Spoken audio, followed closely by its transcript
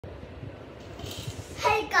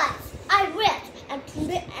Hey guys, I'm Reyansh and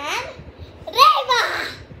Reva.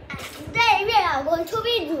 Today we are going to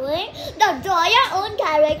be doing the draw your own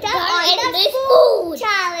character on the food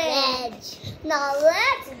challenge. Now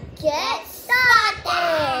let's get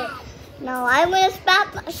started. Now I'm going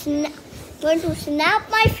to snap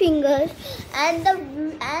my fingers and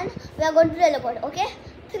we are going to teleport. Okay,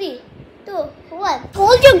 3, 2, 1.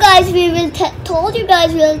 Told you guys we will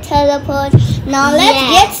teleport. Now let's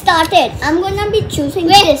get started. I'm gonna be choosing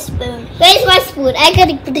this spoon. Where's my spoon? I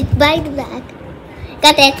gotta put it by the back.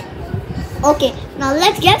 Got it. Okay, now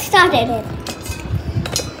let's get started.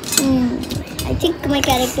 I think my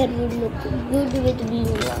character would look good with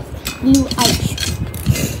blue eyes.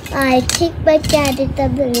 I think my character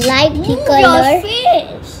will like the Your color.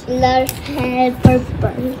 face. Color hair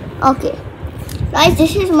purple. Okay, guys,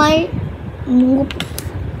 this is my noob.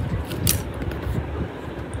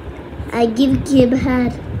 I give Gib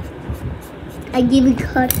hair. I give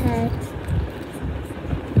her hair.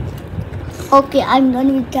 Okay, I'm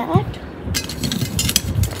done with that.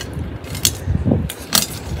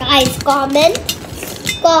 Guys, comment.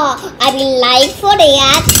 I will like for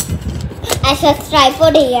Riyad. I subscribe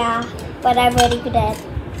for Riyad. But I'm very good at.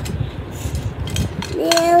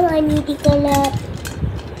 Now I need the color.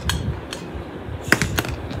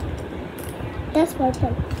 That's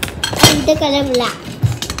purple. I need the color black.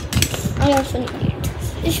 I also need it.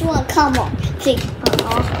 This one, come on. See.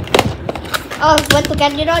 Oh, but you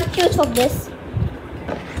cannot choose from this.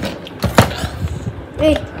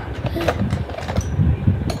 Wait.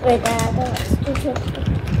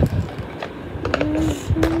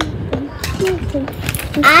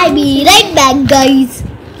 I'll be right back, guys.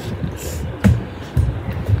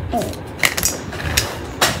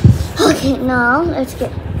 Okay, now let's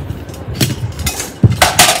get.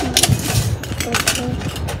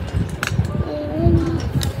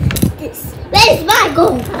 This. Where's my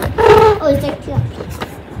gold? Oh, it's like here.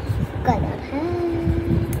 Color.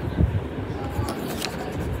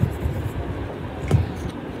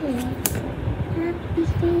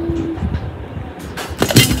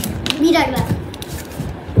 Be right back.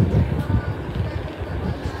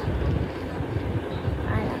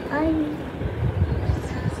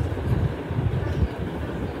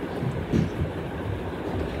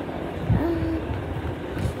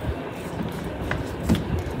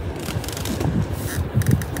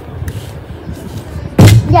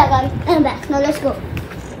 Yeah, guys, I'm back. Now let's go.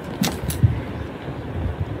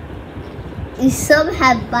 Some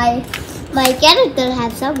have my character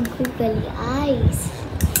have some googly eyes.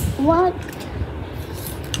 What?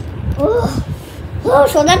 Oh,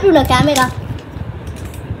 show that to the camera.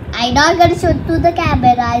 I not gonna show to the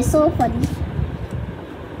camera. It's so funny.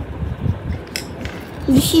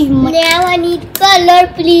 This is my. Now I need color,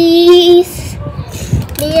 please.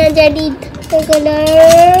 Now I need the color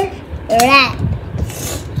red.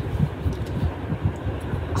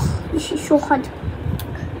 This is so hard.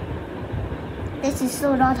 This is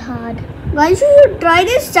so not hard. Guys, you should try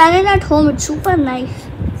this challenge at home. It's super nice.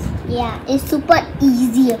 Yeah, it's super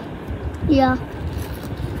easy. Yeah.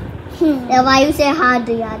 Yeah, why you say hard,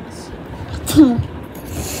 Riyad?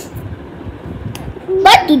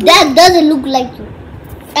 But that doesn't look like you.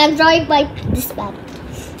 I'm drawing by this bad.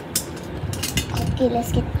 Okay,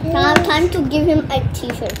 let's get. Now time to give him a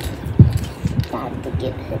t-shirt. Time to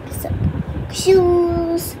give him some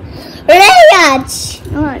shoes. Riyad,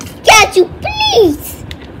 Alright. can you please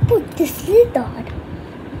put this lid on?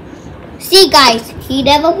 See, guys, he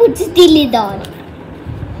never puts the lid on.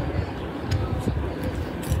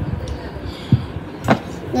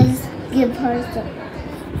 Let's give her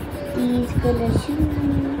these color shoes.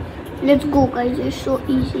 Let's go, guys. It's so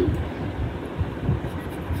easy.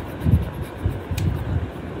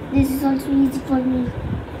 This is also easy for me.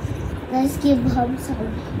 Let's give her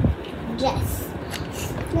some dress.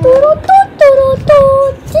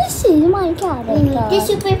 This is my character.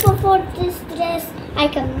 Tissue paper for this dress. I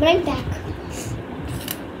can bring back.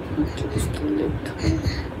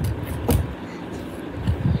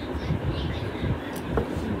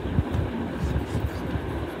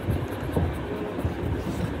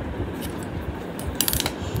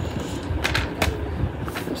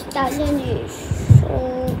 This challenge is so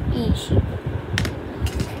easy.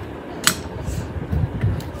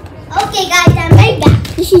 Okay, guys, I'm right back.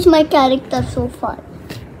 This is my character so far.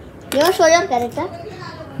 You show your character.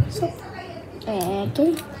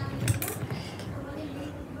 Okay.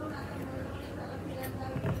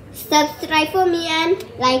 Subscribe for me and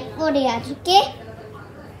like for Riyad, okay?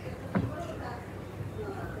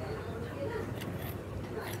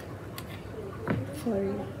 For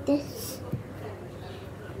this.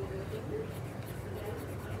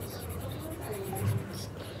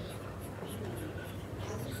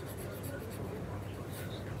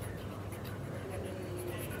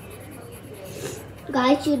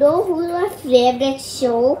 Guys, you know who's my favorite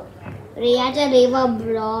show? Reyansh and Reva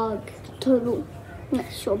vlog. True.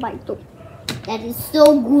 Show by two. That is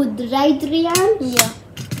so good, right, Reyansh? Yeah.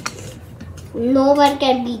 No one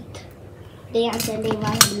can beat Reyansh and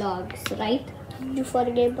Reva vlogs, right? You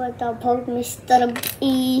forget about Mr.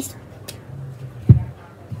 Beast.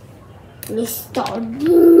 Mr.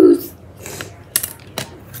 Beast.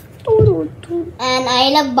 And And I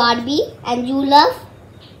love Barbie, and you love?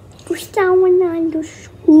 push down and the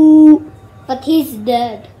school. But he's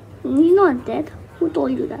dead. He's not dead. Who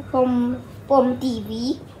told you that? From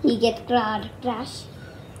TV, he get crash.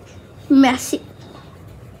 Messy.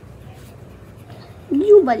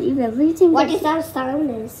 You believe everything. What is that sound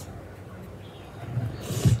is?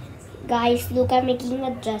 Guys, look, I'm making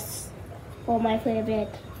a dress for my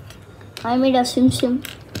favorite. I made a sim sim.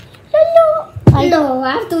 No,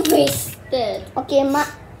 I have to face it. Okay,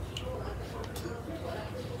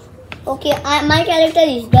 my character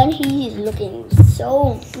is done. He is looking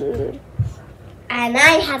so good, and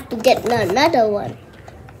I have to get another one.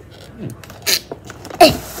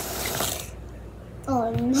 Oh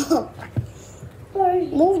no.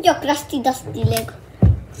 Move your crusty dusty leg.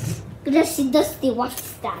 Dusty,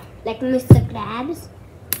 what's that? Like Mr. Krabs?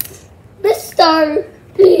 Mr.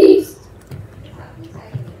 Beast.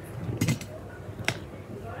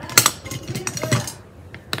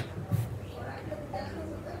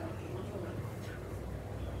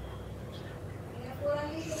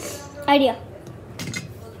 Idea.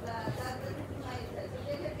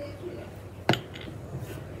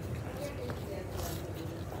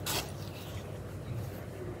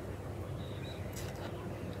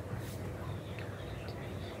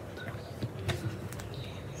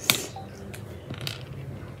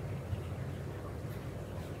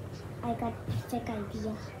 I got perfect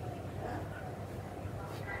idea.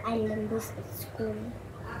 I learned this at school.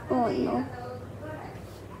 Oh no.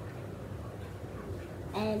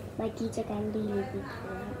 And my teacher can delete it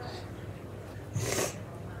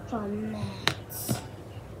from maths.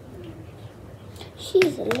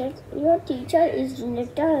 Your teacher is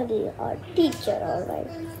literally a teacher, alright.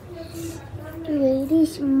 Where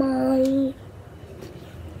is my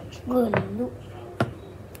glue?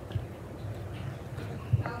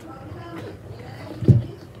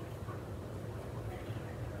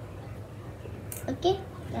 Okay,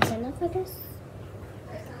 that's enough for this.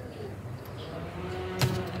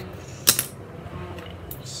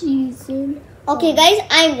 Season. Okay, guys,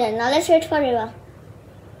 I'm done. Now let's wait for Reva.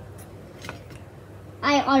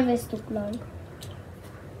 I always took long.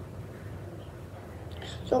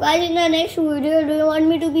 So, guys, in the next video, do you want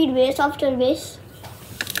me to beat base after base?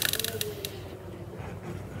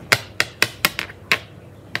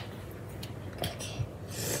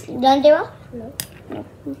 Done, Reva? No. No.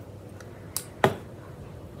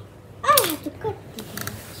 I have to cut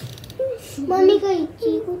this. Mommy,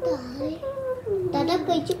 कैंची कुठाई? Dada,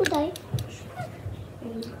 कैंची कुठाई?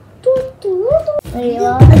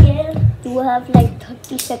 Reva, you have like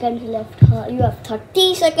 30 seconds left. You have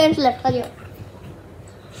 30 seconds left. Hurry up.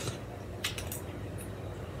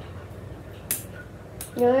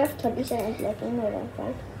 You have 30 seconds left in your life,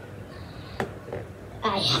 right?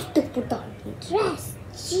 I have to put on the dress.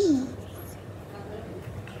 Jeez.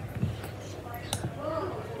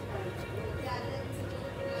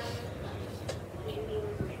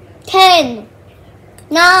 Ten,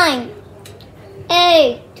 9,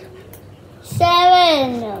 8,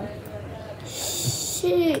 7,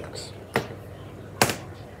 6,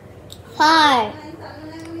 5,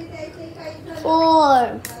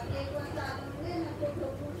 4,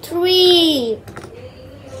 3,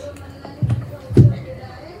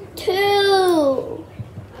 2,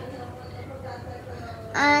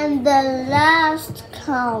 and the last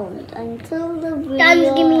count until the video.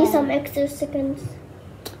 Guys, give me some extra seconds.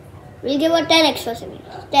 We'll give her 10 extra seconds.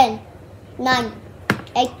 10, 9,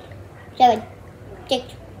 8, 7, 6,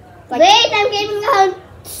 5. Wait, I'm getting a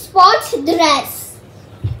sports dress.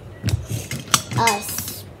 A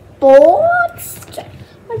sports dress.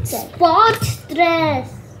 What's that? Sports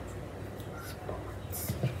dress.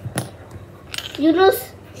 You know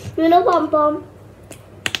Pom Pom?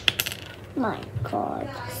 My God.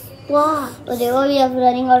 What? Oh, Deva, we are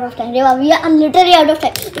running out of time. Deva, we are literally out of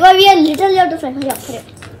time. Deva, we are literally out of time. Hurry up, hurry up.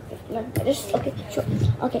 Okay, sure.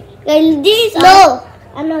 Okay. Guys, these are... No,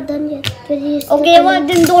 I'm not done yet. Where is the Okay, color? well,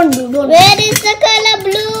 then don't do. Where is the color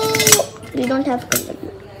blue? We don't have color.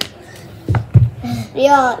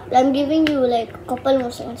 Yeah, I'm giving you like a couple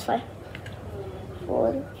more seconds. 5,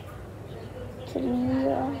 4, 3,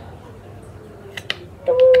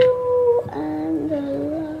 2, and the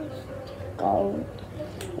last count.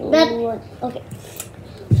 That- One. Okay.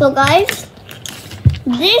 So guys,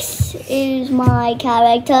 This is my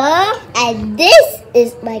character. And this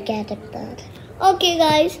is my character. Okay,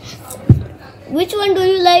 guys. Which one do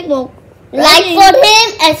you like more? Like for him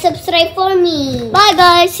and subscribe for me. Bye,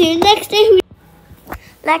 guys. See you next day.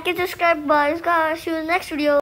 Like and subscribe, guys. See you next video.